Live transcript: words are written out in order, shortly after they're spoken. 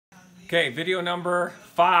Okay, video number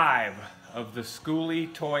 5 of the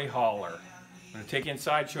Skoolie toy hauler. I'm going to take you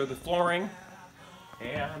inside, show the flooring,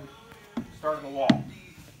 and start on the wall.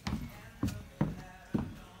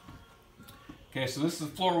 Okay, so this is the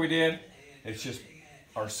floor we did. It's just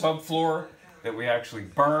our subfloor that we actually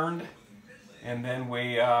burned, and then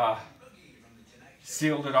we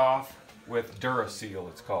sealed it off with Duraseal,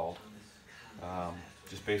 it's called.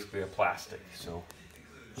 Just basically a plastic, so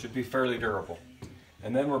it should be fairly durable.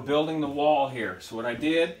 And then we're building the wall here. So what I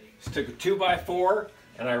did is took a 2x4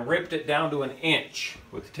 and I ripped it down to 1 inch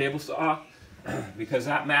with the table saw because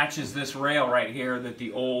that matches this rail right here that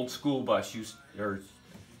the old school bus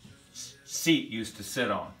seat used to sit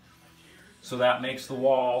on. So that makes the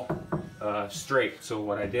wall straight. So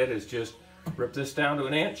what I did is just rip this down to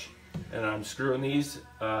 1 inch, and I'm screwing these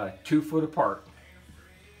 2 foot apart.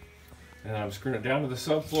 And I'm screwing it down to the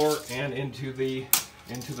subfloor and into the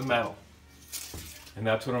metal. And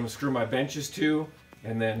that's what I'm going to screw my benches to,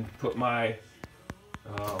 and then put my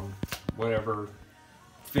whatever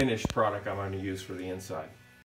finished product I'm going to use for the inside.